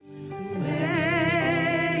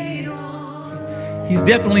He's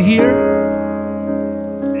definitely here.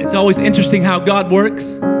 It's always interesting how God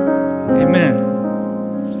works. Amen.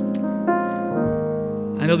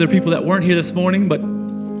 I know there are people that weren't here this morning, but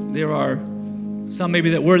there are some maybe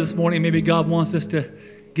that were this morning. Maybe God wants us to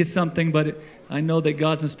get something, but I know that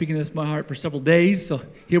God's been speaking to my heart for several days. So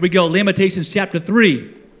here we go. Lamentations chapter 3,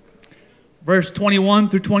 verse 21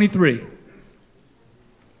 through 23.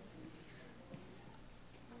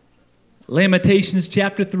 Lamentations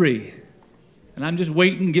chapter 3. And I'm just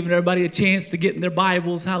waiting, giving everybody a chance to get in their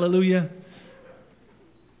Bibles. Hallelujah.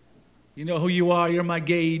 You know who you are. You're my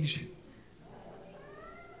gauge.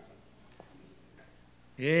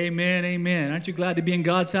 Amen, amen. Aren't you glad to be in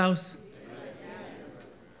God's house?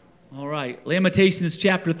 All right. Lamentations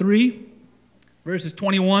chapter 3, verses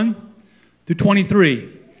 21 through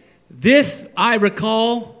 23. This I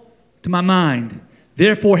recall to my mind.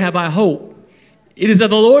 Therefore have I hope. It is of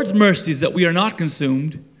the Lord's mercies that we are not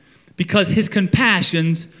consumed, because his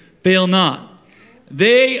compassions fail not.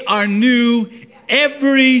 They are new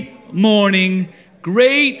every morning.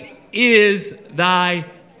 Great is thy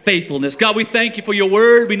faithfulness. God, we thank you for your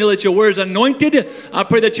word. We know that your word is anointed. I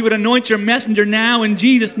pray that you would anoint your messenger now in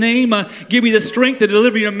Jesus' name. Give me the strength to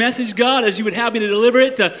deliver your message, God, as you would have me to deliver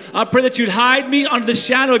it. I pray that you'd hide me under the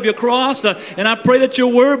shadow of your cross. And I pray that your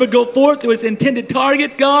word would go forth to its intended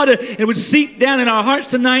target, God. It would seep down in our hearts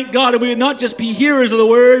tonight, God. And we would not just be hearers of the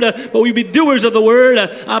word, but we'd be doers of the word.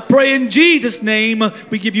 I pray in Jesus' name,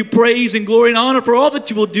 we give you praise and glory and honor for all that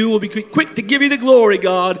you will do. We'll be quick to give you the glory,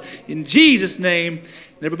 God. In Jesus' name.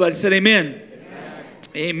 And everybody said amen. Amen.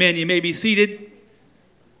 Amen. You may be seated.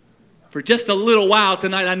 For just a little while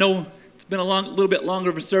tonight, I know it's been a little bit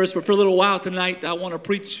longer of a service, but for a little while tonight, I want to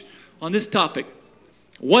preach on this topic.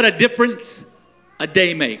 What a difference a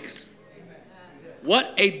day makes.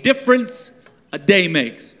 What a difference a day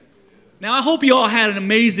makes. Now, I hope you all had an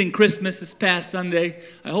amazing Christmas this past Sunday.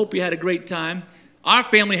 I hope you had a great time. Our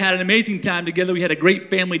family had an amazing time together. We had a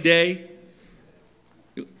great family day.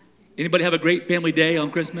 Anybody have a great family day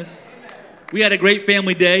on Christmas? We had a great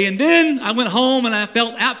family day, and then I went home and I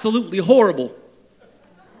felt absolutely horrible.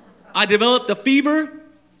 I developed a fever,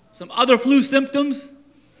 some other flu symptoms.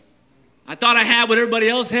 I thought I had what everybody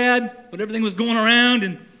else had, but everything was going around,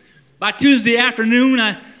 and by Tuesday afternoon,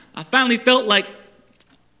 I finally felt like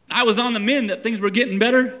I was on the mend, that things were getting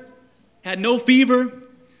better, had no fever.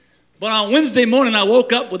 But on Wednesday morning, I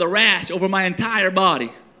woke up with a rash over my entire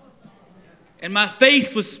body. And my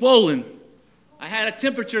face was swollen. I had a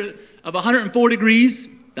temperature of 104 degrees,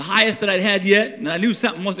 the highest that I'd had yet, and I knew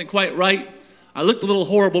something wasn't quite right. I looked a little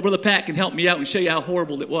horrible. Brother Pat can help me out and show you how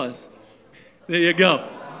horrible it was. There you go.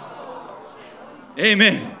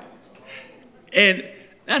 Amen. And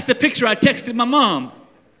that's the picture I texted my mom.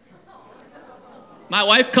 My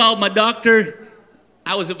wife called my doctor.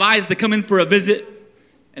 I was advised to come in for a visit.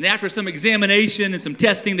 And after some examination and some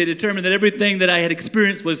testing, they determined that everything that I had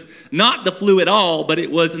experienced was not the flu at all, but it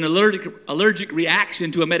was an allergic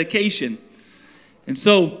reaction to a medication. And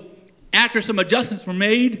so, after some adjustments were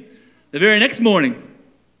made, the very next morning,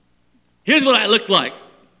 here's what I looked like.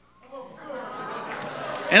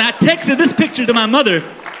 And I texted this picture to my mother,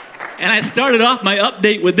 and I started off my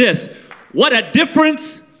update with this. What a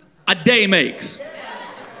difference a day makes.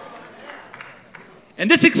 And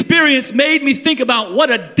this experience made me think about what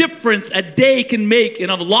a difference a day can make in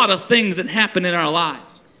a lot of things that happen in our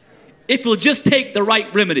lives, if we'll just take the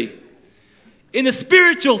right remedy. In the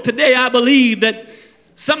spiritual today, I believe that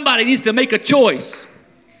somebody needs to make a choice.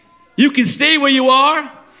 You can stay where you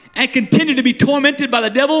are and continue to be tormented by the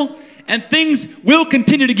devil, and things will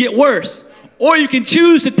continue to get worse. Or you can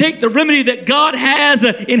choose to take the remedy that God has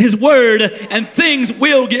in his word, and things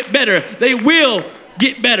will get better. They will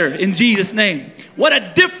get better in Jesus' name. What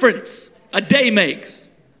a difference a day makes.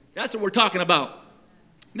 That's what we're talking about.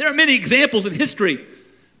 There are many examples in history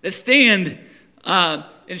that stand and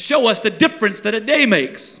show us the difference that a day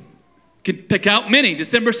makes. You can pick out many.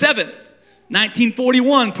 December 7th,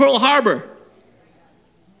 1941, Pearl Harbor.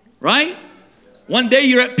 Right? One day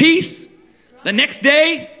you're at peace. The next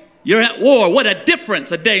day you're at war. What a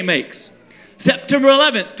difference a day makes. September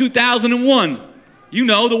 11th, 2001. You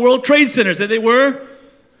know, the World Trade Centers that they were,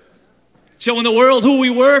 showing the world who we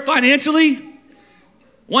were financially.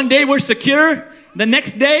 One day we're secure. The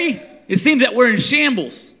next day, it seems that we're in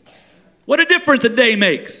shambles. What a difference a day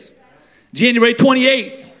makes. January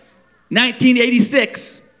 28th,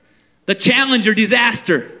 1986, the Challenger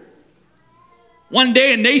disaster. One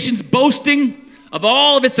day a nation's boasting of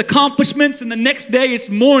all of its accomplishments, and the next day it's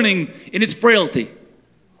mourning in its frailty.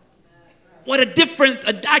 What a difference.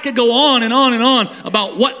 I could go on and on and on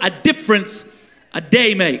about what a difference a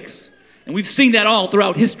day makes. And we've seen that all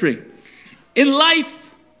throughout history. In life,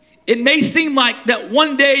 it may seem like that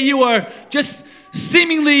one day you are just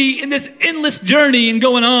seemingly in this endless journey and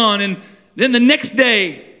going on, and then the next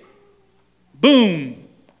day, boom,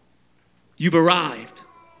 you've arrived.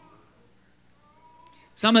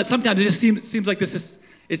 Sometimes it just seems like it's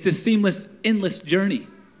this seamless, endless journey.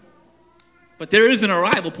 But there is an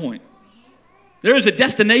arrival point. There is a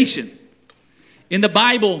destination. In the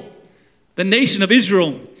Bible, the nation of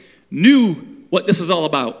Israel knew what this was all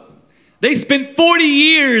about. They spent 40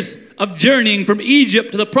 years of journeying from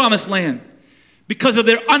Egypt to the promised land because of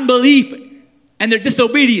their unbelief and their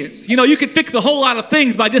disobedience. You know, you could fix a whole lot of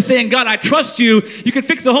things by just saying, God, I trust you. You could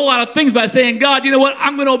fix a whole lot of things by saying, God, you know what?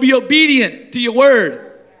 I'm going to be obedient to your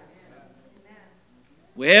word.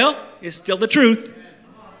 Well, it's still the truth.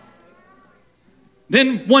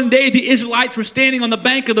 Then one day the Israelites were standing on the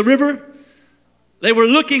bank of the river. They were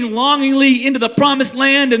looking longingly into the promised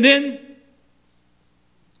land, and then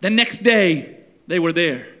the next day they were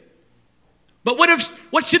there. But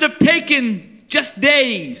what should have taken just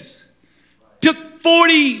days took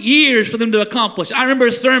 40 years for them to accomplish. I remember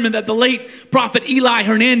a sermon that the late prophet Eli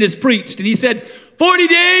Hernandez preached, and he said, 40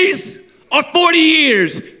 days or 40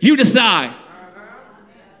 years, you decide.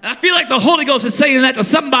 And I feel like the Holy Ghost is saying that to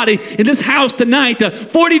somebody in this house tonight.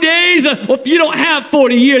 40 days, or if you don't have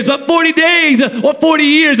 40 years, but 40 days or 40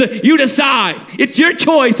 years, you decide. It's your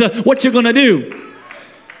choice what you're going to do.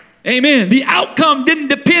 Amen. The outcome didn't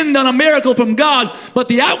depend on a miracle from God, but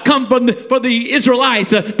the outcome for the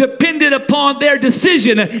Israelites depended upon their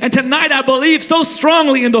decision. And tonight I believe so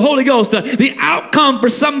strongly in the Holy Ghost. The outcome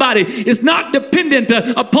for somebody is not dependent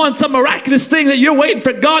upon some miraculous thing that you're waiting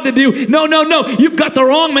for God to do. No. You've got the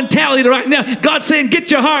wrong mentality right now. God's saying,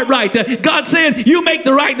 get your heart right. God's saying, you make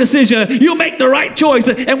the right decision. You make the right choice.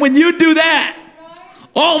 And when you do that,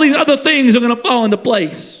 all these other things are going to fall into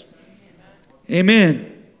place. Amen.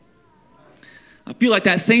 I feel like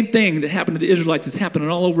that same thing that happened to the Israelites is happening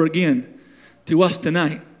all over again to us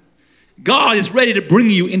tonight. God is ready to bring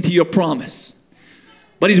you into your promise,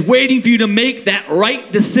 but he's waiting for you to make that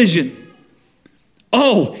right decision.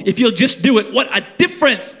 Oh, if you'll just do it, what a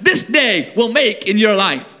difference this day will make in your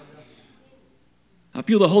life. I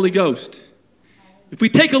feel the Holy Ghost. If we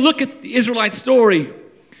take a look at the Israelite story,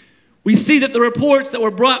 we see that the reports that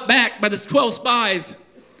were brought back by the 12 spies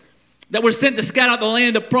that were sent to scout out the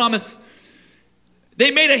land of promise, they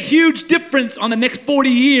made a huge difference on the next 40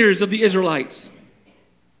 years of the Israelites.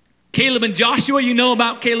 Caleb and Joshua, you know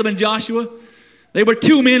about Caleb and Joshua. They were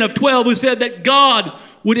 2 men of 12 who said that God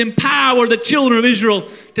would empower the children of Israel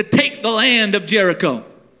to take the land of Jericho.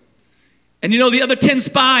 And you know, the other 10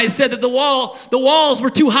 spies said that the walls were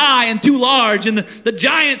too high and too large, and the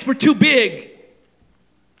giants were too big.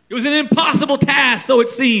 It was an impossible task, so it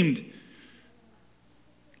seemed.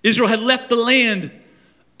 Israel had left the land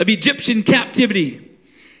of Egyptian captivity.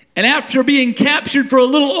 And after being captured for a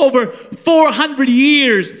little over 400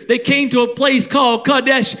 years, they came to a place called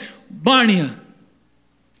Kadesh Barnea.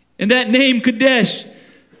 And that name, Kadesh,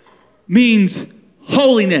 means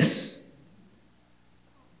holiness.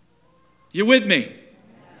 You with me?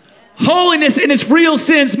 Holiness in its real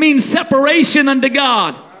sense means separation unto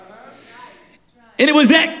God. And it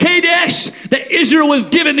was at Kadesh that Israel was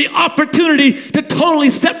given the opportunity to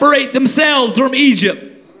totally separate themselves from Egypt.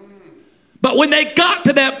 But when they got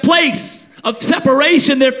to that place of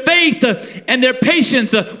separation, their faith and their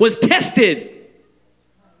patience was tested.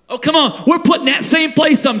 Oh, come on. We're put in that same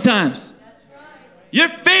place sometimes. Your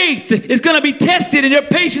faith is going to be tested and your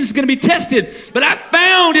patience is going to be tested. But I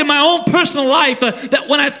found in my own personal life that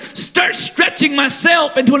when I start stretching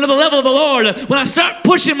myself into another level of the Lord, when I start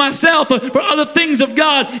pushing myself for other things of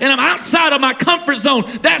God, and I'm outside of my comfort zone,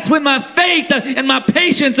 that's when my faith and my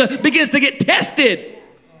patience begins to get tested.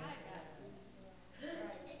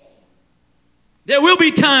 There will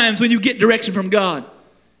be times when you get direction from God.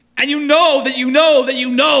 And you know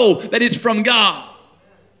that it's from God.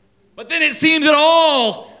 But then it seems that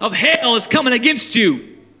all of hell is coming against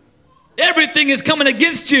you. Everything is coming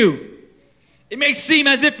against you. It may seem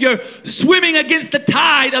as if you're swimming against the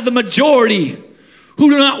tide of the majority who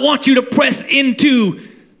do not want you to press into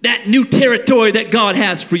that new territory that God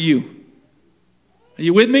has for you. Are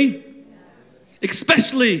you with me?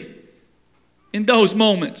 Especially in those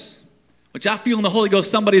moments, which I feel in the Holy Ghost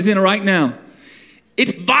somebody's in right now.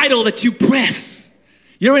 It's vital that you press.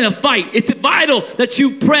 You're in a fight. It's vital that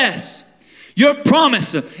you press. Your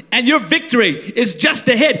promise and your victory is just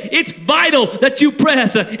ahead. It's vital that you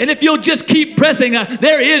press. And if you'll just keep pressing,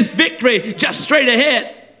 there is victory just straight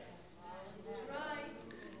ahead.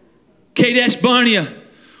 Kadesh Barnea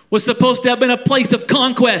was supposed to have been a place of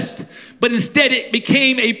conquest, but instead it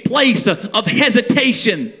became a place of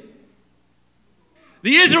hesitation.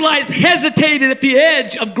 The Israelites hesitated at the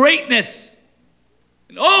edge of greatness.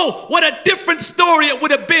 And oh, what a different story it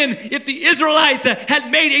would have been if the Israelites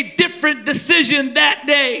had made a different decision that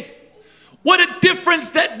day. What a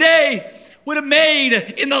difference that day would have made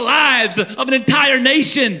in the lives of an entire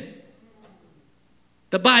nation.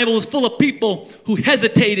 The Bible is full of people who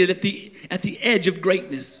hesitated at the edge of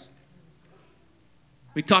greatness.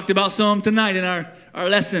 We talked about some of them tonight in our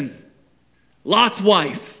lesson. Lot's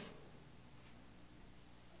wife.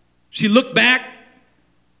 She looked back.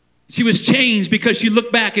 She was changed because she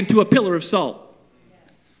looked back into a pillar of salt.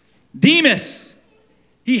 Demas,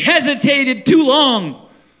 he hesitated too long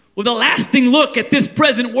with a lasting look at this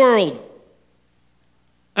present world.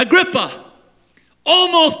 Agrippa,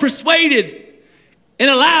 almost persuaded and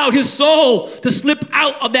allowed his soul to slip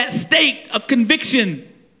out of that state of conviction.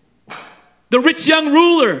 The rich young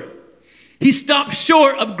ruler, he stopped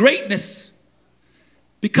short of greatness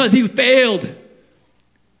because he failed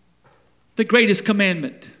the greatest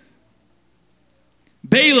commandment.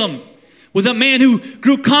 Balaam was a man who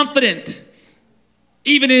grew confident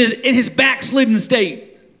even in his backslidden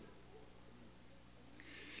state.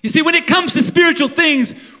 You see, when it comes to spiritual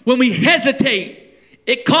things, when we hesitate,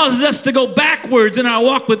 it causes us to go backwards in our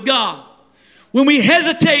walk with God. When we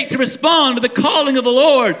hesitate to respond to the calling of the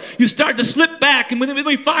Lord, you start to slip back, and when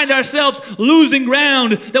we find ourselves losing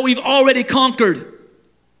ground that we've already conquered.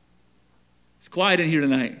 It's quiet in here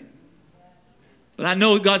tonight. But I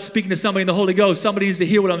know God's speaking to somebody in the Holy Ghost. Somebody needs to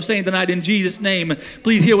hear what I'm saying tonight in Jesus' name.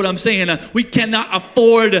 Please hear what I'm saying. We cannot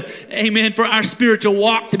afford, amen, for our spiritual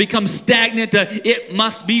walk to become stagnant. It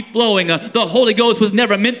must be flowing. The Holy Ghost was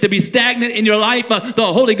never meant to be stagnant in your life.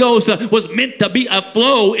 The Holy Ghost was meant to be a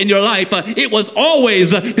flow in your life. It was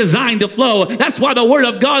always designed to flow. That's why the Word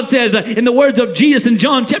of God says in the words of Jesus in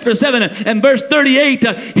John chapter 7 and verse 38,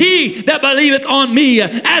 he that believeth on me,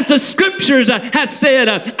 as the Scriptures have said,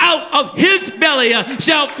 out of his belly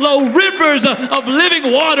shall flow rivers of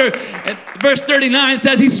living water. And verse 39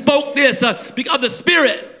 says he spoke this of the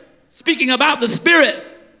Spirit, speaking about the Spirit.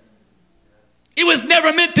 It was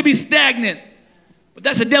never meant to be stagnant. But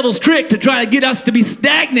that's the devil's trick, to try to get us to be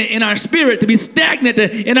stagnant in our spirit, to be stagnant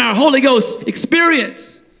in our Holy Ghost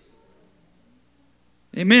experience.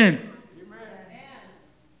 Amen.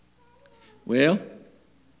 Well,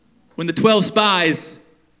 when the 12 spies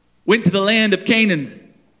went to the land of Canaan,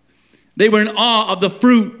 they were in awe of the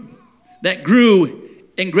fruit that grew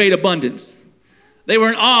in great abundance. They were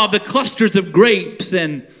in awe of the clusters of grapes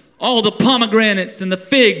and all the pomegranates and the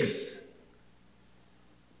figs.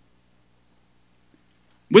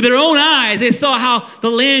 With their own eyes, they saw how the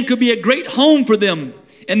land could be a great home for them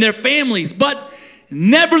and their families. But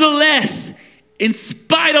nevertheless, in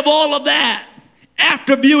spite of all of that,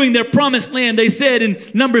 after viewing their promised land, they said in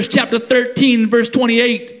Numbers chapter 13, verse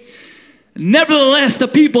 28, nevertheless, the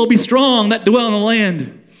people be strong that dwell in the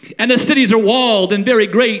land, and the cities are walled and very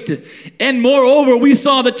great. And moreover, we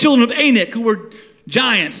saw the children of Anak, who were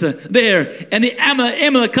giants there, and the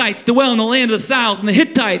Amalekites dwell in the land of the south, and the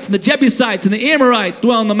Hittites and the Jebusites and the Amorites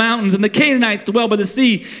dwell in the mountains, and the Canaanites dwell by the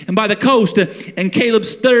sea and by the coast. And Caleb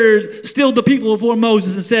stilled the people before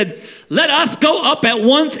Moses and said, let us go up at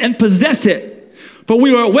once and possess it, for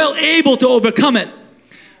we are well able to overcome it.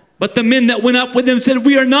 But the men that went up with them said,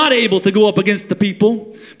 we are not able to go up against the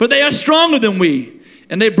people, for they are stronger than we.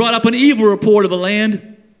 And they brought up an evil report of the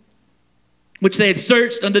land, which they had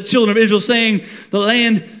searched unto the children of Israel, saying, the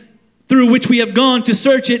land through which we have gone to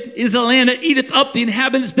search it is a land that eateth up the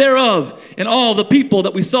inhabitants thereof. And all the people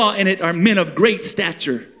that we saw in it are men of great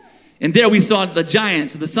stature. And there we saw the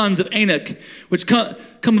giants, the sons of Anak, which come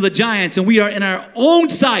of the giants, and we are in our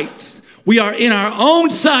own sights. We are in our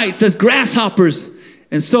own sights as grasshoppers.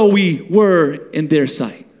 And so we were in their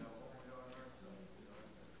sight.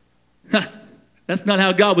 That's not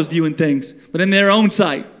how God was viewing things, but in their own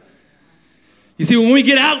sight. You see, when we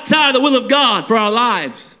get outside of the will of God for our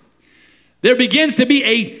lives, there begins to be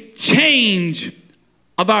a change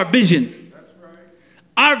of our vision. That's right.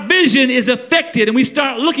 Our vision is affected, and we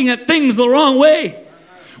start looking at things the wrong way.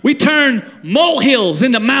 We turn molehills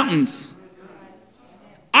into mountains.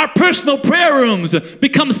 Our personal prayer rooms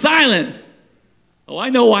become silent. Oh, I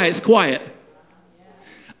know why it's quiet.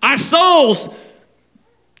 Our souls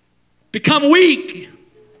become weak.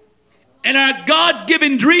 And our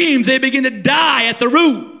God-given dreams, they begin to die at the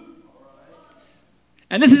root.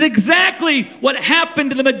 And this is exactly what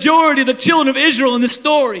happened to the majority of the children of Israel in this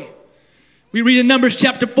story. We read in Numbers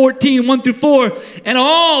chapter 14, 1 through 4, and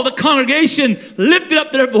all the congregation lifted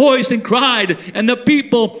up their voice and cried, and the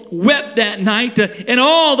people wept that night, and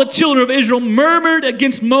all the children of Israel murmured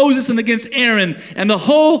against Moses and against Aaron, and the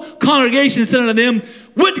whole congregation said unto them,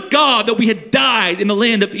 would God that we had died in the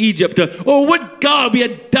land of Egypt, or would God we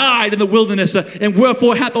had died in the wilderness, and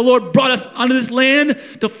wherefore hath the Lord brought us unto this land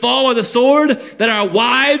to fall by the sword, that our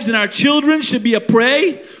wives and our children should be a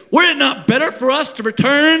prey? Were it not better for us to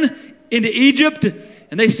return into Egypt?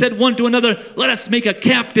 And they said one to another, let us make a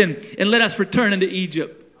captain and let us return into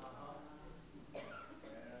Egypt.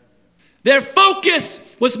 Their focus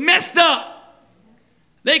was messed up.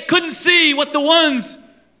 They couldn't see what the ones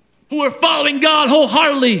who were following God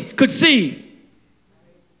wholeheartedly could see.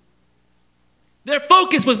 Their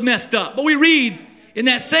focus was messed up. But we read in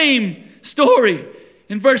that same story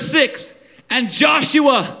in verse 6, and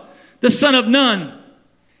Joshua the son of Nun,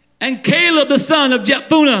 and Caleb the son of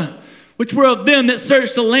Jephunneh, which were of them that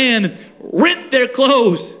searched the land, rent their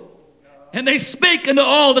clothes. And they spake unto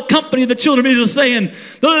all the company of the children of Israel, saying,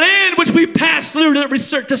 the land which we passed through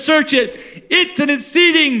to search it, it's an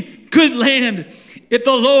exceeding good land. If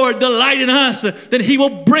the Lord delight in us, then he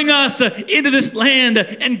will bring us into this land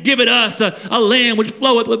and give it us, a land which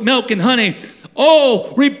floweth with milk and honey.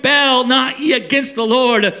 Oh, rebel not ye against the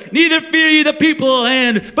Lord, neither fear ye the people of the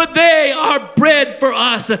land, but they are bread for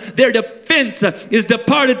us. Their defense is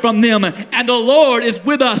departed from them, and the Lord is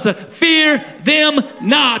with us. Fear them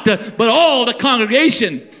not. But all the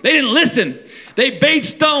congregation, they didn't listen. They bade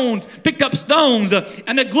stones, picked up stones,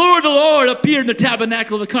 and the glory of the Lord appeared in the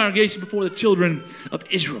tabernacle of the congregation before the children of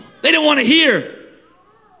Israel. They didn't want to hear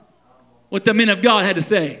what the men of God had to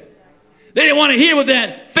say. They didn't want to hear what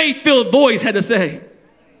that faith-filled voice had to say.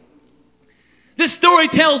 This story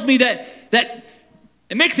tells me that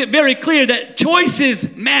it makes it very clear that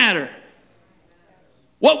choices matter.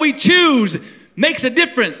 What we choose makes a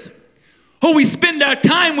difference. Who we spend our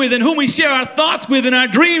time with and whom we share our thoughts with and our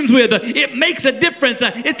dreams with, it makes a difference.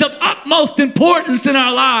 It's of utmost importance in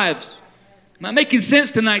our lives. Am I making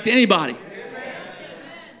sense tonight to anybody?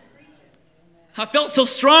 I felt so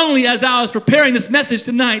strongly as I was preparing this message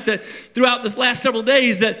tonight that throughout this last several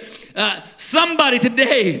days that somebody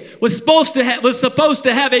today was supposed to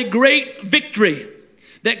have a great victory.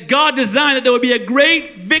 That God designed that there would be a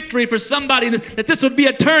great victory for somebody, that this would be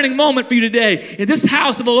a turning moment for you today. In this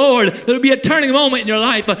house of the Lord, there would be a turning moment in your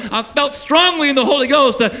life. I felt strongly in the Holy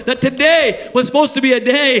Ghost that today was supposed to be a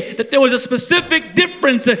day that there was a specific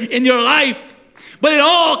difference in your life. But it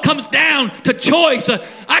all comes down to choice.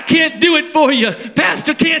 I can't do it for you.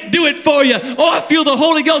 Pastor can't do it for you. Oh, I feel the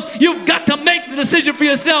Holy Ghost. You've got to make the decision for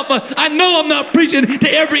yourself. I know I'm not preaching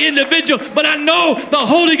to every individual, but I know the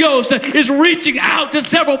Holy Ghost is reaching out to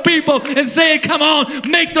several people and saying, come on,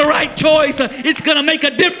 make the right choice. It's going to make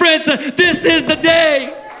a difference. This is the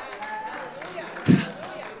day.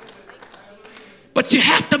 But you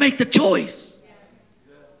have to make the choice.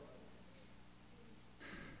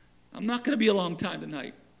 I'm not going to be a long time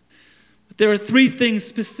tonight. But there are three things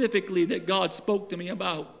specifically that God spoke to me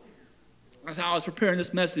about as I was preparing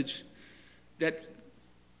this message, that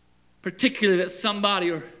particularly that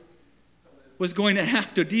somebody was going to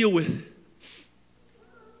have to deal with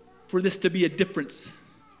for this to be a difference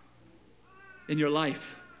in your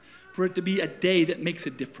life, for it to be a day that makes a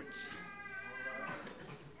difference.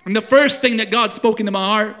 And the first thing that God spoke into my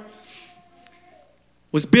heart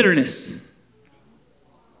was bitterness.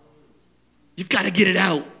 You've got to get it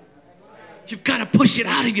out. You've got to push it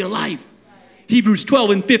out of your life. Hebrews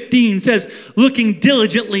 12:15 says, looking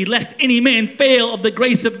diligently, lest any man fail of the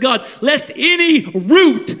grace of God, lest any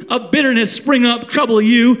root of bitterness spring up, trouble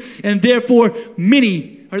you, and thereby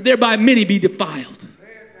many be defiled.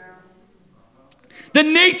 The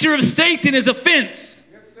nature of Satan is offense.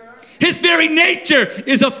 His very nature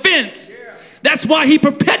is offense. That's why he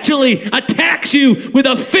perpetually attacks you with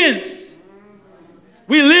offense.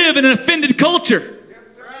 We live in an offended culture.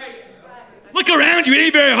 Look around you. It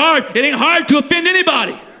ain't very hard. It ain't hard to offend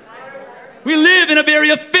anybody. We live in a very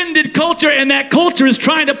offended culture, and that culture is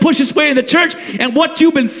trying to push its way in the church. And what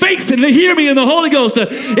you've been facing, to hear me in the Holy Ghost,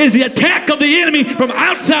 is the attack of the enemy from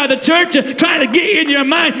outside the church, trying to get in your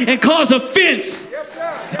mind and cause offense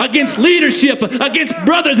against leadership, against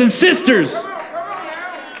brothers and sisters.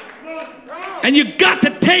 And you got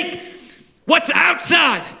to take what's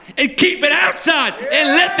outside and keep it outside and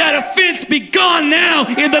let that offense be gone now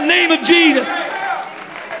in the name of Jesus.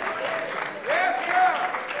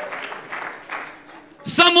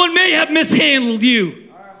 Someone may have mishandled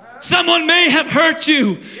you. Someone may have hurt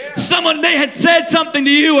you. Someone may have said something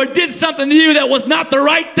to you or did something to you that was not the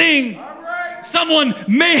right thing. Someone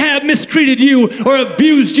may have mistreated you or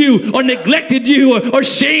abused you or neglected you or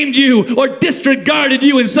shamed you or disregarded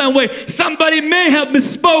you in some way. Somebody may have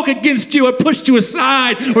misspoke against you or pushed you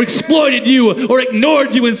aside or exploited you or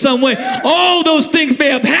ignored you in some way. All those things may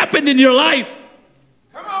have happened in your life,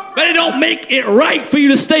 but it don't make it right for you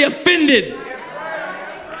to stay offended.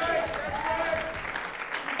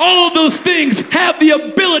 All of those things have the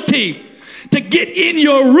ability to get in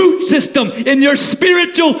your root system, in your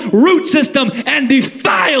spiritual root system, and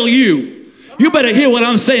defile you. You better hear what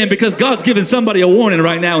I'm saying, because God's giving somebody a warning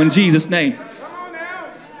right now in Jesus' name.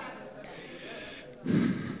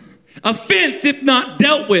 Offense, if not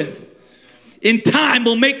dealt with in time,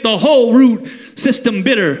 will make the whole root system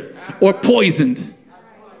bitter or poisoned.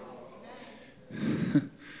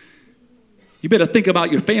 You better think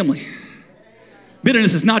about your family.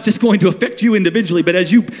 Bitterness is not just going to affect you individually, but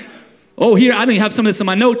as you... Oh, here, I don't even have some of this in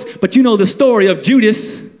my notes, but you know the story of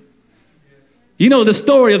Judas. You know the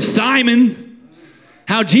story of Simon,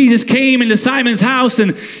 how Jesus came into Simon's house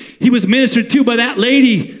and he was ministered to by that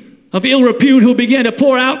lady of ill repute who began to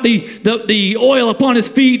pour out the oil upon his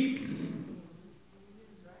feet,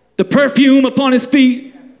 the perfume upon his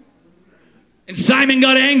feet. And Simon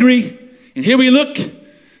got angry. And here we look,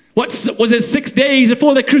 what was it, 6 days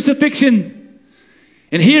before the crucifixion.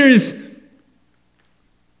 And here's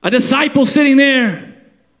a disciple sitting there.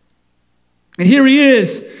 And here he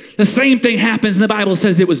is. The same thing happens, and the Bible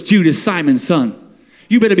says it was Judas, Simon's son.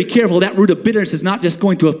 You better be careful. That root of bitterness is not just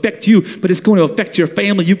going to affect you, but it's going to affect your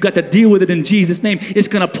family. You've got to deal with it in Jesus' name. It's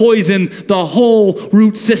going to poison the whole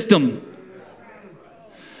root system.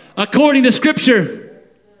 According to Scripture,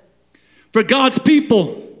 for God's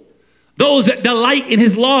people, those that delight in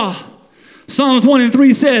His law, Psalms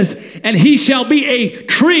 1:3 says, and he shall be a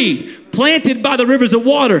tree planted by the rivers of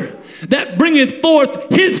water, that bringeth forth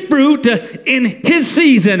his fruit in his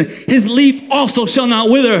season. His leaf also shall not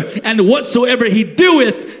wither, and whatsoever he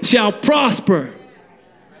doeth shall prosper.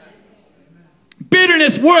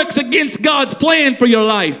 Bitterness works against God's plan for your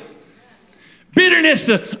life. Bitterness,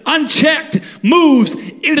 unchecked, moves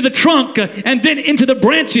into the trunk and then into the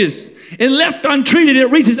branches. And left untreated, it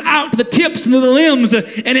reaches out to the tips and to the limbs,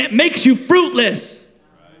 and it makes you fruitless.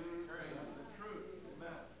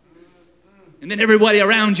 And then everybody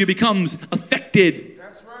around you becomes affected.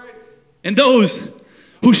 And those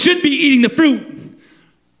who should be eating the fruit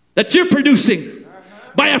that you're producing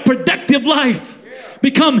by a productive life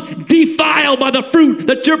become defiled by the fruit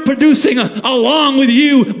that you're producing along with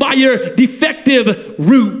you by your defective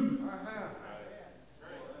root.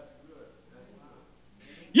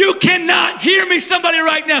 You cannot, hear me somebody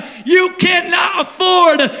right now, you cannot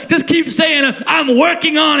afford to keep saying, I'm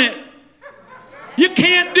working on it. You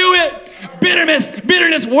can't do it.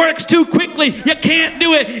 Bitterness works too quickly. You can't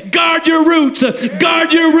do it. Guard your roots.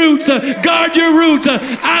 Guard your roots. Guard your roots.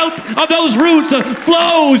 Out of those roots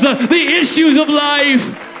flows the issues of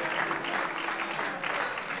life.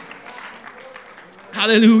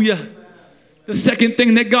 Hallelujah. The second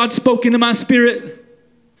thing that God spoke into my spirit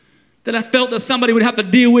that I felt that somebody would have to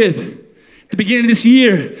deal with at the beginning of this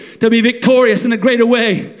year to be victorious in a greater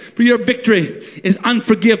way for your victory is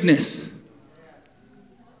unforgiveness.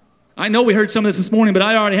 I know we heard some of this morning, but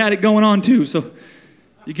I already had it going on too. So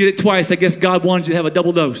you get it twice. I guess God wanted you to have a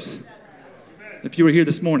double dose if you were here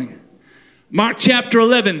this morning. Mark chapter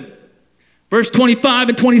 11, verse 25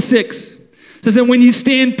 and 26 says, and when you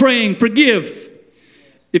stand praying, forgive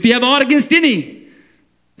if you have aught against any,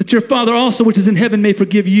 that your Father also which is in heaven may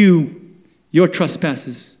forgive you your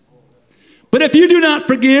trespasses. But if you do not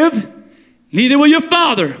forgive, neither will your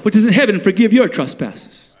Father which is in heaven forgive your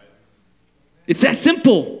trespasses. It's that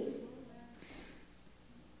simple.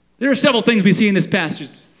 There are several things we see in this passage.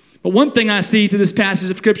 But one thing I see through this passage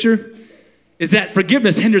of Scripture is that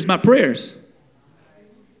forgiveness hinders my prayers.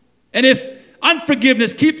 And if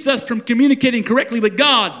unforgiveness keeps us from communicating correctly with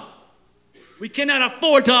God, we cannot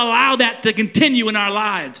afford to allow that to continue in our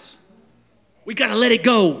lives. We got to let it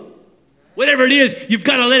go. Whatever it is, you've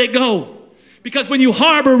got to let it go. Because when you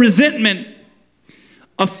harbor resentment,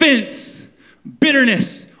 offense,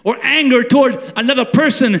 bitterness, or anger toward another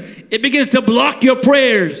person, it begins to block your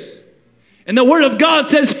prayers. And the Word of God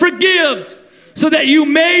says, forgive so that you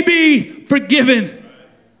may be forgiven.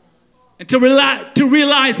 And to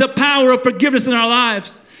realize the power of forgiveness in our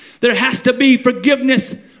lives, there has to be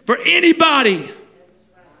forgiveness for anybody,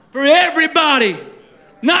 for everybody.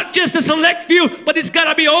 Not just a select few, but it's got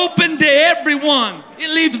to be open to everyone. It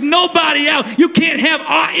leaves nobody out. You can't have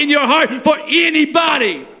aught in your heart for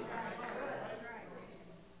anybody.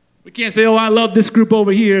 We can't say, oh, I love this group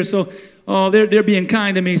over here, so they're being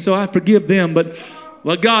kind to me, so I forgive them. But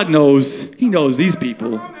well, God knows. He knows these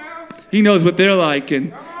people. He knows what they're like,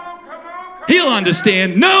 and he'll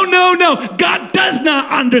understand. No, no, no. God does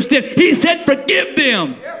not understand. He said, forgive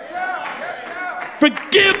them.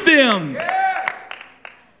 Forgive them.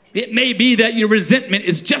 It may be that your resentment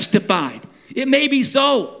is justified. It may be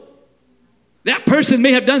so. That person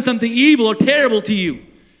may have done something evil or terrible to you.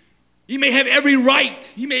 You may have every right.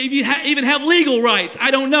 You may even have legal rights,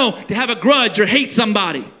 I don't know, to have a grudge or hate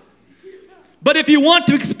somebody. But if you want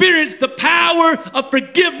to experience the power of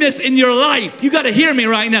forgiveness in your life, you got to hear me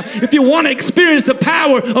right now. If you want to experience the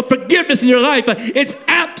power of forgiveness in your life, it's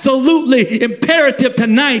absolutely imperative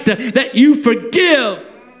tonight that you forgive.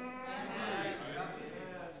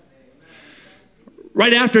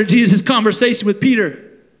 Right after Jesus' conversation with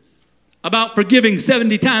Peter about forgiving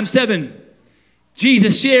 70 times 7,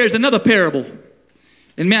 Jesus shares another parable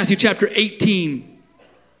in Matthew chapter 18,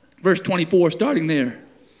 verse 24, starting there.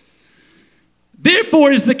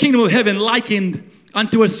 Therefore is the kingdom of heaven likened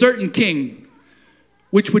unto a certain king,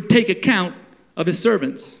 which would take account of his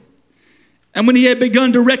servants. And when he had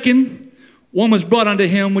begun to reckon, one was brought unto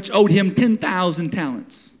him which owed him 10,000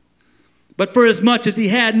 talents. But for as much as he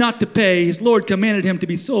had not to pay, his Lord commanded him to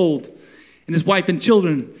be sold, and his wife and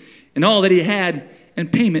children, and all that he had,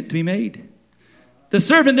 and payment to be made. The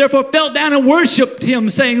servant therefore fell down and worshipped him,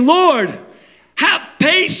 saying, Lord, have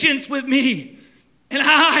patience with me, and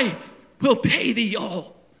I will pay thee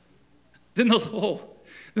all. Then the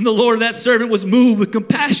Lord of that servant was moved with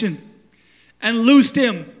compassion, and loosed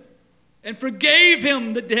him, and forgave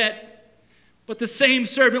him the debt. But the same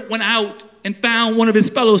servant went out and found one of his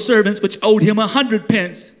fellow servants which owed him 100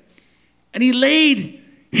 pence. And he laid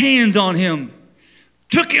hands on him,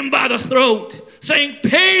 took him by the throat, saying,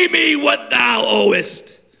 pay me what thou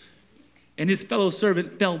owest. And his fellow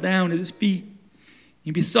servant fell down at his feet.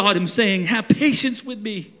 He besought him, saying, have patience with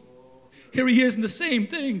me. Here he is in the same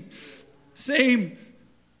thing, same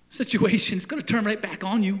situation. It's going to turn right back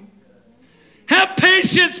on you. Have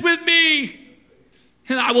patience with me,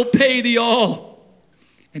 and I will pay thee all.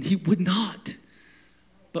 And he would not,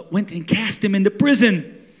 but went and cast him into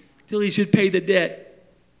prison till he should pay the debt.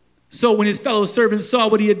 So when his fellow servants saw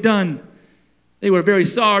what he had done, they were very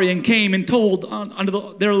sorry and came and told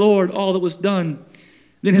unto their Lord all that was done.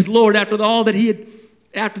 Then his Lord, after that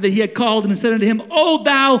he had called him and said unto him, O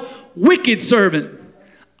thou wicked servant,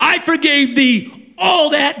 I forgave thee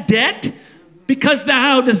all that debt because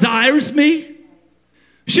thou desirest me.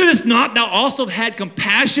 Shouldest not thou also have had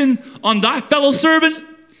compassion on thy fellow servant,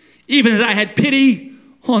 even as I had pity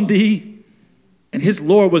on thee? And his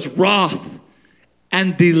Lord was wroth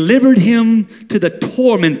and delivered him to the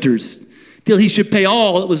tormentors till he should pay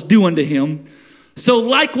all that was due unto him. So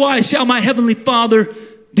likewise shall my heavenly Father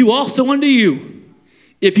do also unto you,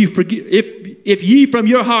 if ye from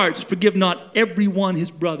your hearts forgive not every one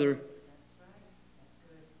his brother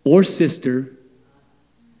or sister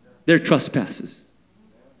their trespasses.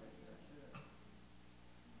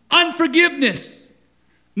 Unforgiveness,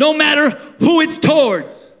 no matter who it's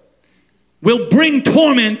towards, will bring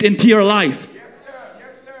torment into your life.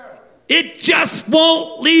 It just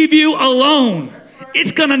won't leave you alone.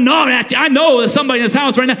 It's going to gnaw at you. I know there's somebody in this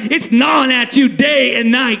house right now. It's gnawing at you day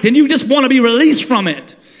and night, and you just want to be released from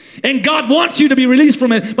it. And God wants you to be released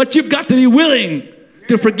from it, but you've got to be willing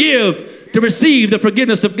to forgive, to receive the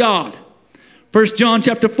forgiveness of God. 1 John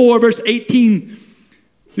chapter 4, verse 18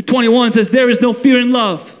 to 21 says, there is no fear in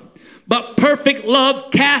love, but perfect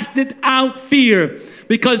love casteth out fear,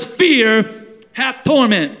 because fear hath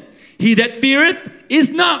torment. He that feareth is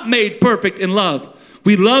not made perfect in love.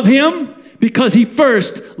 We love him because he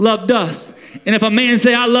first loved us. And if a man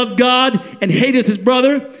say, I love God, and hateth his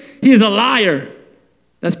brother, he is a liar.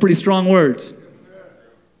 That's pretty strong words.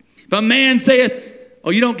 If a man saith,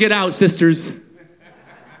 oh, you don't get out, sisters.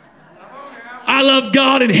 I love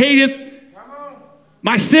God and hateth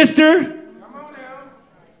my sister.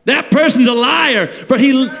 That person's a liar. For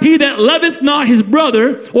he that loveth not his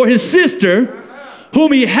brother or his sister,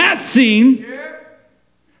 whom he hath seen,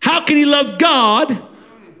 how can he love God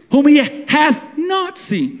whom he hath not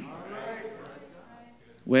seen?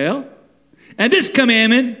 Well, and this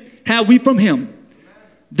commandment have we from him,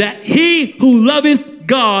 that he who loveth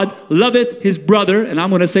God loveth his brother, and I'm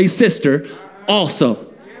going to say sister,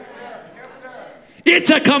 also. It's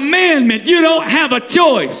a commandment. You don't have a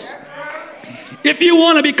choice. If you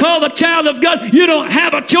want to be called a child of God, you don't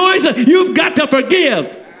have a choice. You've got to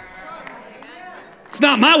forgive. It's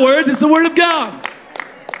not my words, it's the word of God.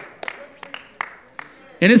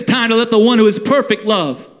 And it's time to let the one who is perfect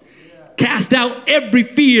love cast out every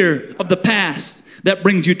fear of the past that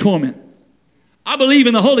brings you torment. I believe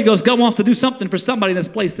in the Holy Ghost. God wants to do something for somebody in this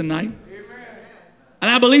place tonight. And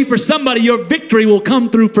I believe for somebody, your victory will come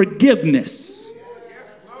through forgiveness.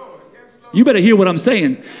 You better hear what I'm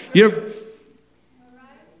saying.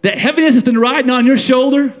 That heaviness has been riding on your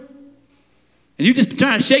shoulder, and you just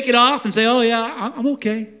trying to shake it off and say, oh yeah, I'm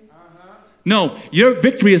okay. No, your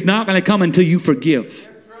victory is not going to come until you forgive.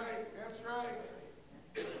 That's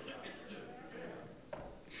right.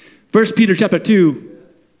 1 Peter chapter 2,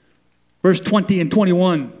 verse 20 and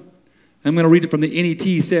 21. I'm going to read it from the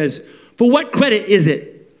NET. Says, for what credit is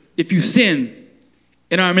it if you sin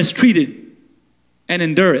and are mistreated and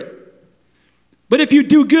endure it? But if you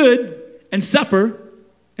do good and suffer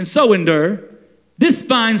and so endure, this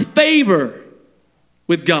finds favor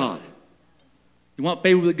with God. You want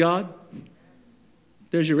favor with God?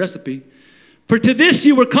 There's your recipe. For to this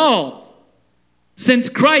you were called, since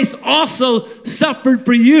Christ also suffered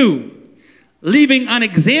for you, leaving an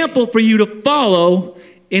example for you to follow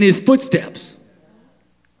in his footsteps.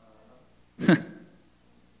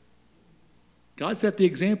 God set the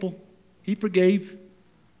example. He forgave.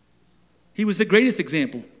 He was the greatest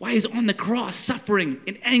example. Why? He's on the cross suffering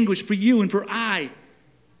in anguish for you and for I.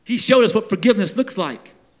 He showed us what forgiveness looks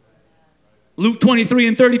like. Luke 23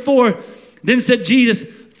 and 34, then said Jesus,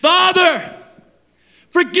 Father,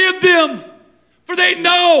 forgive them, for they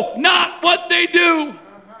know not what they do.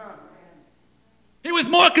 He was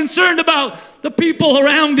more concerned about the people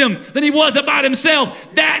around him than he was about himself.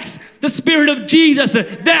 That's the Spirit of Jesus.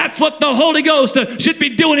 That's what the Holy Ghost should be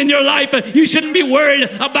doing in your life. You shouldn't be worried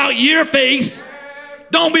about your face.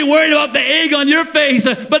 Don't be worried about the egg on your face,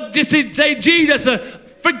 but just say, Jesus,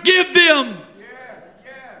 forgive them.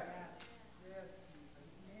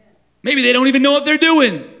 Maybe they don't even know what they're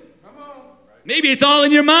doing. Maybe it's all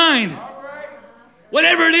in your mind.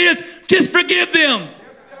 Whatever it is, just forgive them.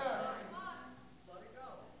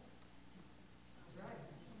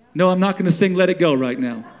 No, I'm not going to sing Let It Go right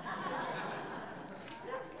now.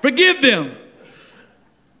 Forgive them.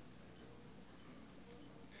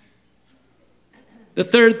 The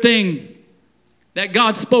third thing that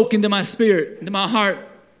God spoke into my spirit, into my heart,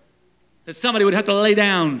 that somebody would have to lay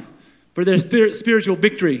down for their spiritual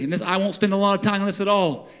victory. And this, I won't spend a lot of time on this at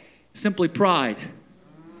all. Simply pride.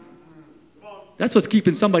 That's what's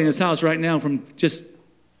keeping somebody in this house right now from just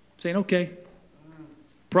saying, okay.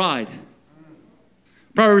 Pride.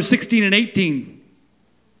 Proverbs 16 and 18.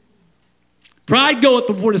 Pride goeth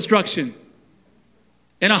before destruction,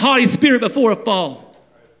 and a haughty spirit before a fall.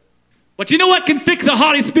 But you know what can fix a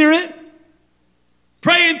haughty spirit?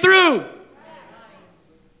 Praying through.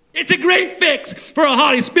 It's a great fix for a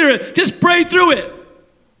haughty spirit. Just pray through it.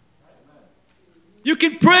 You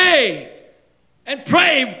can pray, and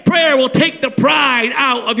prayer will take the pride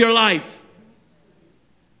out of your life.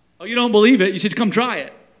 Oh, you don't believe it? You should come try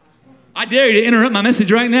it. I dare you to interrupt my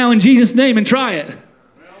message right now in Jesus' name and try it.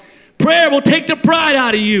 Prayer will take the pride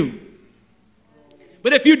out of you.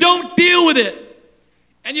 But if you don't deal with it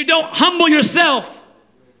and you don't humble yourself,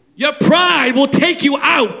 your pride will take you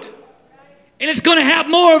out. And it's going to have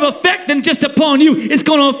more of an effect than just upon you. It's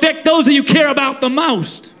going to affect those that you care about the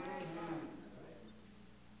most.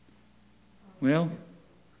 Well,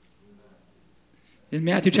 in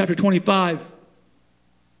Matthew chapter 25,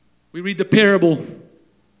 we read the parable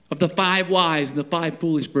of the 5 wise and the 5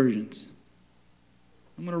 foolish virgins.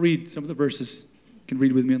 I'm going to read some of the verses. You can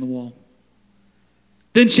read with me on the wall.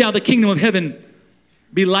 Then shall the kingdom of heaven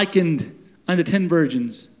be likened unto 10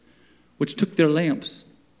 virgins, which took their lamps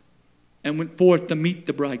and went forth to meet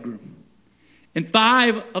the bridegroom. And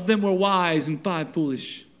 5 of them were wise and 5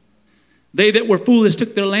 foolish. They that were foolish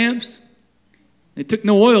took their lamps. They took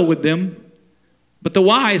no oil with them, but the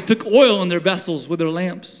wise took oil in their vessels with their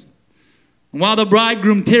lamps. And while the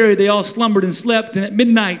bridegroom tarried, they all slumbered and slept. And at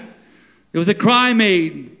midnight there was a cry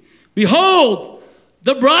made, Behold,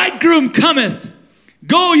 the bridegroom cometh.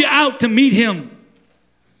 Go ye out to meet him.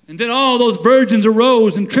 And then all those virgins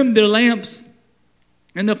arose and trimmed their lamps.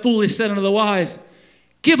 And the foolish said unto the wise,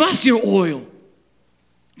 Give us your oil,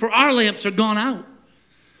 for our lamps are gone out.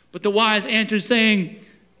 But the wise answered, saying,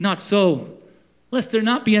 Not so, lest there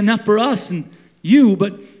not be enough for us and you,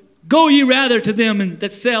 but go ye rather to them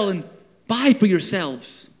that sell and buy for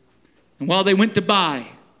yourselves. And while they went to buy,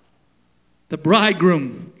 the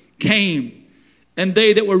bridegroom came, and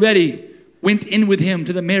they that were ready went in with him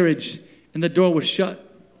to the marriage, and the door was shut.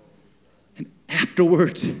 And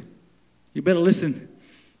afterwards, you better listen,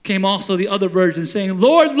 came also the other virgins, saying,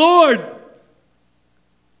 Lord, Lord,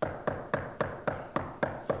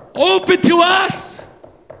 open to us.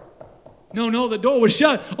 No, the door was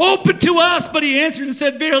shut. Open to us. But he answered and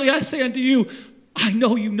said, Verily I say unto you, I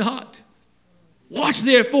know you not. Watch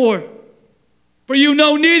therefore, for you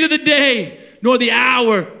know neither the day nor the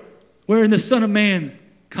hour wherein the Son of Man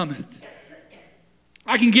cometh.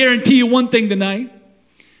 I can guarantee you one thing tonight.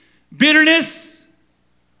 Bitterness,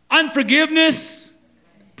 unforgiveness,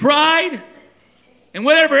 pride, and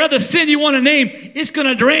whatever other sin you want to name, it's going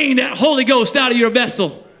to drain that Holy Ghost out of your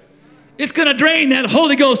vessel. It's going to drain that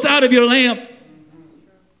Holy Ghost out of your lamp.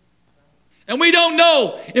 And we don't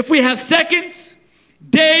know if we have seconds,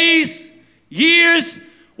 days, years.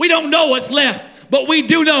 We don't know what's left. But we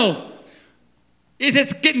do know is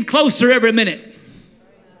it's getting closer every minute.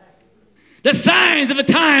 The signs of the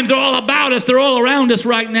times are all about us. They're all around us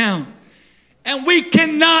right now. And we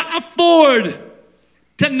cannot afford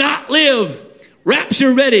to not live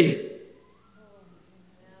rapture ready.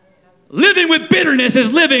 Living with bitterness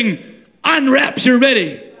is living unrapture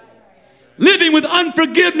ready. Living with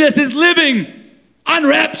unforgiveness is living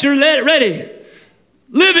unrapture ready.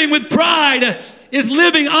 Living with pride is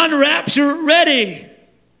living unrapture ready.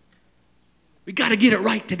 We got to get it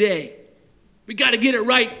right today. We got to get it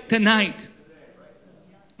right tonight.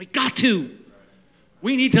 We got to.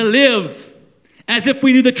 We need to live as if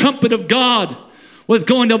we knew the trumpet of God was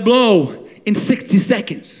going to blow in 60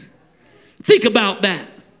 seconds. Think about that.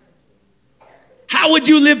 How would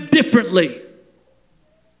you live differently?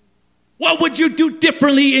 What would you do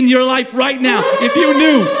differently in your life right now if you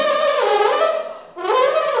knew?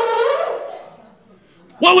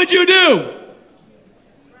 What would you do?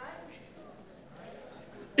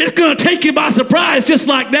 It's going to take you by surprise just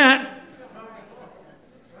like that.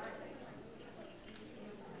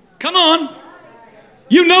 Come on.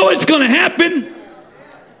 You know it's going to happen.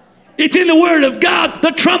 It's in the Word of God. The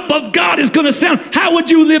trump of God is going to sound. How would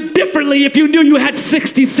you live differently if you knew you had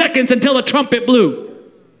 60 seconds until the trumpet blew?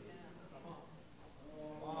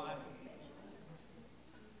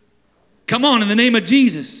 Come on, in the name of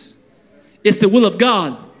Jesus. It's the will of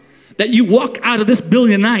God that you walk out of this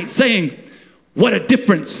building tonight saying, what a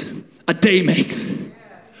difference a day makes.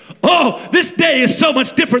 Oh, this day is so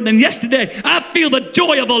much different than yesterday. I feel the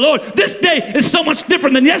joy of the Lord. This day is so much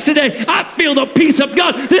different than yesterday. I feel the peace of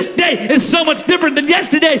God. This day is so much different than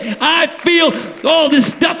yesterday. I feel all this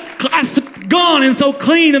stuff gone and so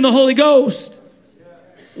clean in the Holy Ghost.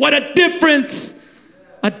 What a difference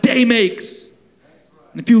a day makes.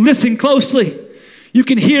 And if you listen closely, you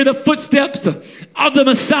can hear the footsteps of the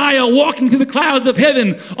Messiah walking through the clouds of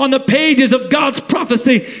heaven on the pages of God's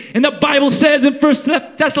prophecy. And the Bible says in 1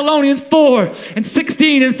 Thessalonians 4 and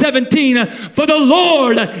 16 and 17, for the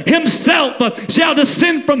Lord himself shall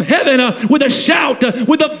descend from heaven with a shout,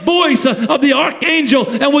 with the voice of the archangel,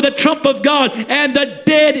 and with the trump of God. And the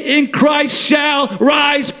dead in Christ shall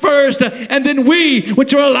rise first. And then we,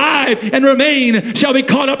 which are alive and remain, shall be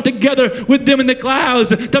caught up together with them in the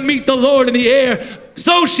clouds to meet the Lord in the air.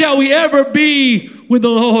 So shall we ever be with the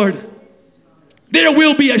Lord. There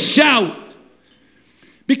will be a shout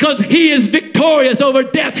because he is victorious over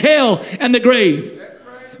death, hell, and the grave.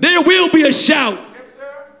 Right. There will be a shout. Yes,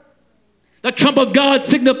 the trump of God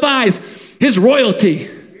signifies his royalty.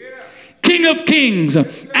 Yeah. King of kings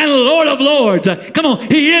and Lord of lords. Come on,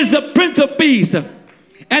 he is the Prince of Peace.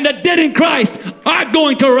 And the dead in Christ are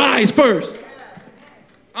going to rise first.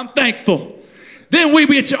 I'm thankful. Then we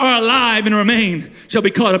which are alive and remain shall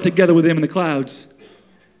be caught up together with them in the clouds.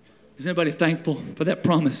 Is anybody thankful for that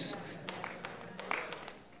promise?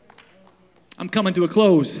 I'm coming to a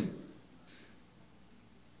close.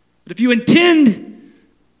 But if you intend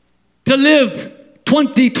to live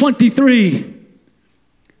 2023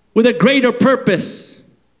 with a greater purpose,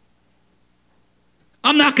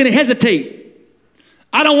 I'm not going to hesitate.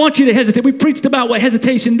 I don't want you to hesitate. We preached about what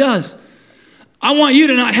hesitation does. I want you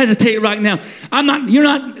to not hesitate right now. You're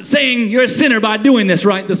not saying you're a sinner by doing this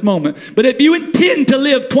right this moment. But if you intend to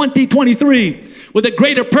live 2023 with a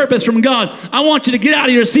greater purpose from God, I want you to get out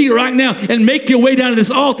of your seat right now and make your way down to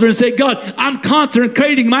this altar and say, God, I'm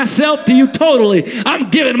consecrating myself to you totally. I'm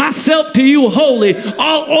giving myself to you wholly,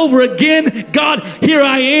 all over again. God, here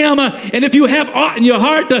I am. And if you have aught in your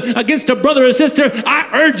heart against a brother or sister, I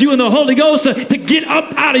urge you in the Holy Ghost to get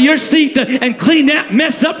up out of your seat and clean that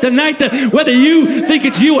mess up tonight, whether you think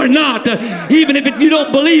it's you or not. Even if you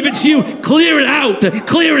don't believe it's you, clear it out,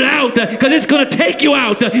 because it's going to take you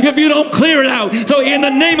out if you don't clear it out. So in the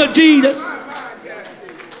name of Jesus.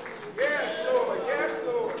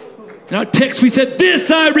 In our text we said, this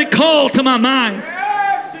I recall to my mind.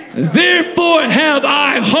 Therefore have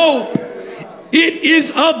I hope. It is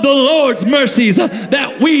of the Lord's mercies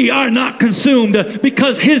that we are not consumed,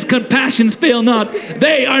 because his compassions fail not.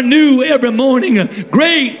 They are new every morning.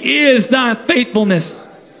 Great is thy faithfulness.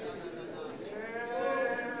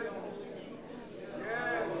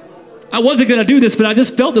 I wasn't going to do this, but I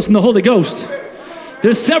just felt this in the Holy Ghost.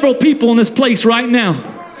 There's several people in this place right now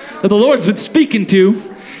that the Lord's been speaking to.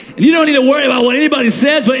 And you don't need to worry about what anybody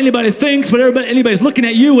says, what anybody thinks, what anybody's looking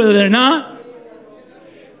at you, whether they're not.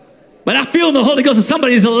 But I feel in the Holy Ghost that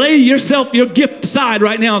somebody needs to lay your gift aside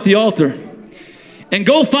right now at the altar. And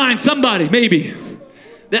go find somebody, maybe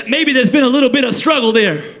there's been a little bit of struggle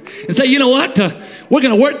there. And say, you know what? We're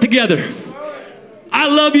going to work together. I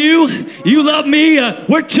love you. You love me.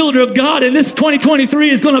 We're children of God. And this 2023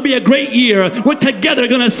 is going to be a great year. We're together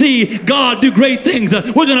going to see God do great things.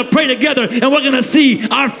 We're going to pray together and we're going to see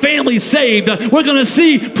our families saved. We're going to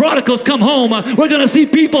see prodigals come home. We're going to see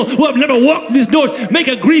people who have never walked these doors make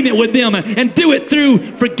agreement with them and do it through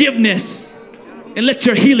forgiveness. And let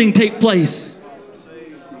your healing take place.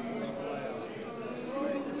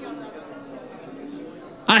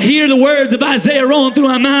 I hear the words of Isaiah rolling through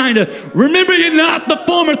my mind. Remember ye not the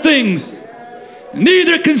former things,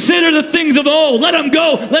 neither consider the things of old. Let them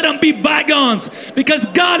go. Let them be bygones. Because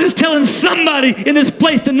God is telling somebody in this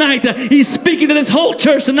place tonight. He's speaking to this whole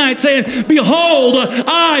church tonight saying, behold,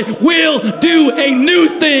 I will do a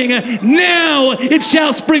new thing. Now it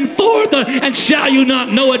shall spring forth, and shall you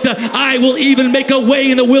not know it? I will even make a way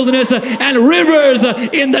in the wilderness and rivers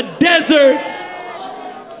in the desert.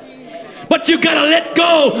 But you got to let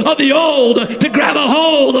go of the old to grab a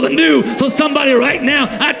hold of the new. So somebody right now,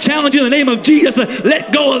 I challenge you in the name of Jesus,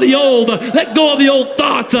 let go of the old. Let go of the old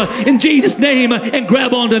thoughts in Jesus' name and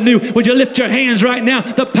grab on to new. Would you lift your hands right now?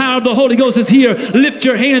 The power of the Holy Ghost is here. Lift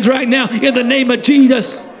your hands right now in the name of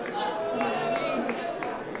Jesus.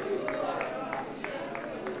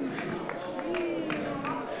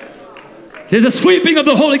 There's a sweeping of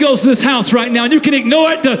the Holy Ghost in this house right now, and you can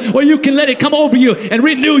ignore it or you can let it come over you and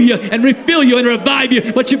renew you and refill you and revive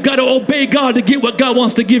you, but you've got to obey God to get what God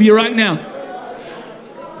wants to give you right now.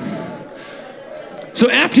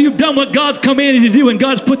 So after you've done what God's commanded you to do and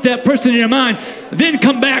God's put that person in your mind, then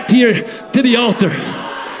come back to the altar.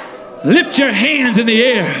 Lift your hands in the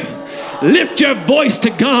air. Lift your voice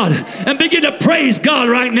to God and begin to praise God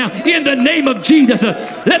right now in the name of Jesus.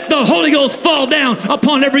 Let the Holy Ghost fall down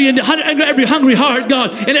upon every hungry heart,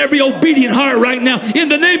 God, and every obedient heart right now in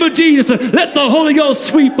the name of Jesus. Let the Holy Ghost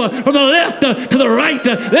sweep from the left to the right.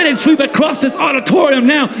 Let it sweep across this auditorium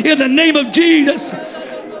now in the name of Jesus.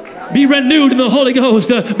 Be renewed in the Holy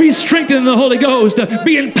Ghost. Be strengthened in the Holy Ghost.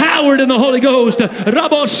 Be empowered in the Holy Ghost. In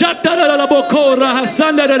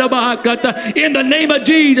the name of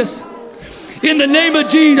Jesus. In the name of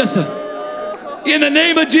Jesus. In the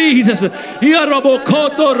name of Jesus.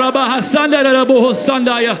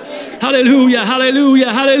 Hallelujah,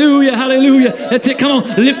 hallelujah, hallelujah, hallelujah. That's it. Come on,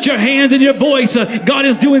 lift your hands and your voice. God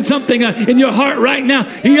is doing something in your heart right now.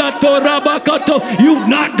 You've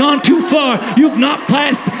not gone too far. You've not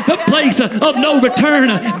passed the place of no return.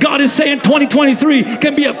 God is saying 2023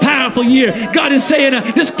 can be a powerful year. God is saying,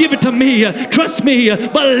 just give it to me. Trust me.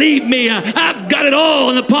 Believe me. I've got it all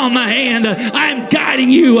in the palm of my hand. I'm guiding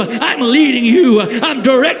you. I'm leading you. I'm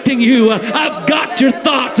directing you. I've got your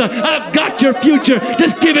thoughts. I've got your future.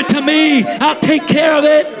 Just give it to me. I'll take care of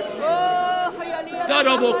it.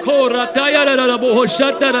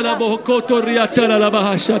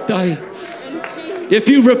 If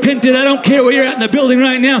you've repented, I don't care where you're at in the building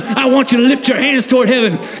right now. I want you to lift your hands toward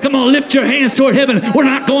heaven. Come on, lift your hands toward heaven. We're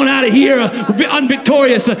not going out of here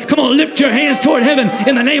unvictorious. Come on, lift your hands toward heaven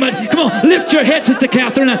in the name of, come on, lift your head, Sister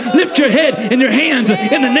Catherine. Lift your head and your hands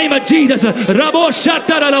in the name of Jesus. In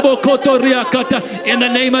the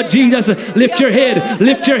name of Jesus, lift your head,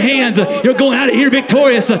 lift your hands. You're going out of here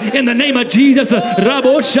victorious in the name of Jesus.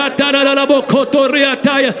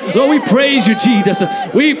 Lord, we praise you, Jesus.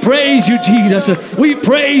 We praise you, Jesus. We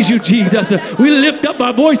praise you, Jesus. We lift up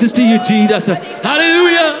our voices to you, Jesus.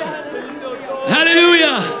 Hallelujah.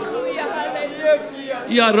 Hallelujah.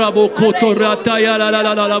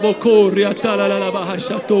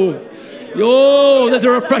 Oh, there's a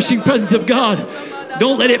refreshing presence of God.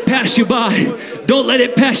 Don't let it pass you by. Don't let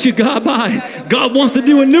it pass you by. God wants to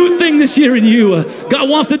do a new thing this year in you. God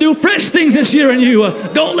wants to do fresh things this year in you.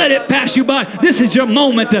 Don't let it pass you by. This is your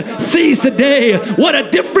moment. Seize the day. What a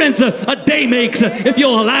difference a day makes if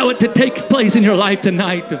you'll allow it to take place in your life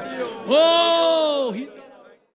tonight. Oh!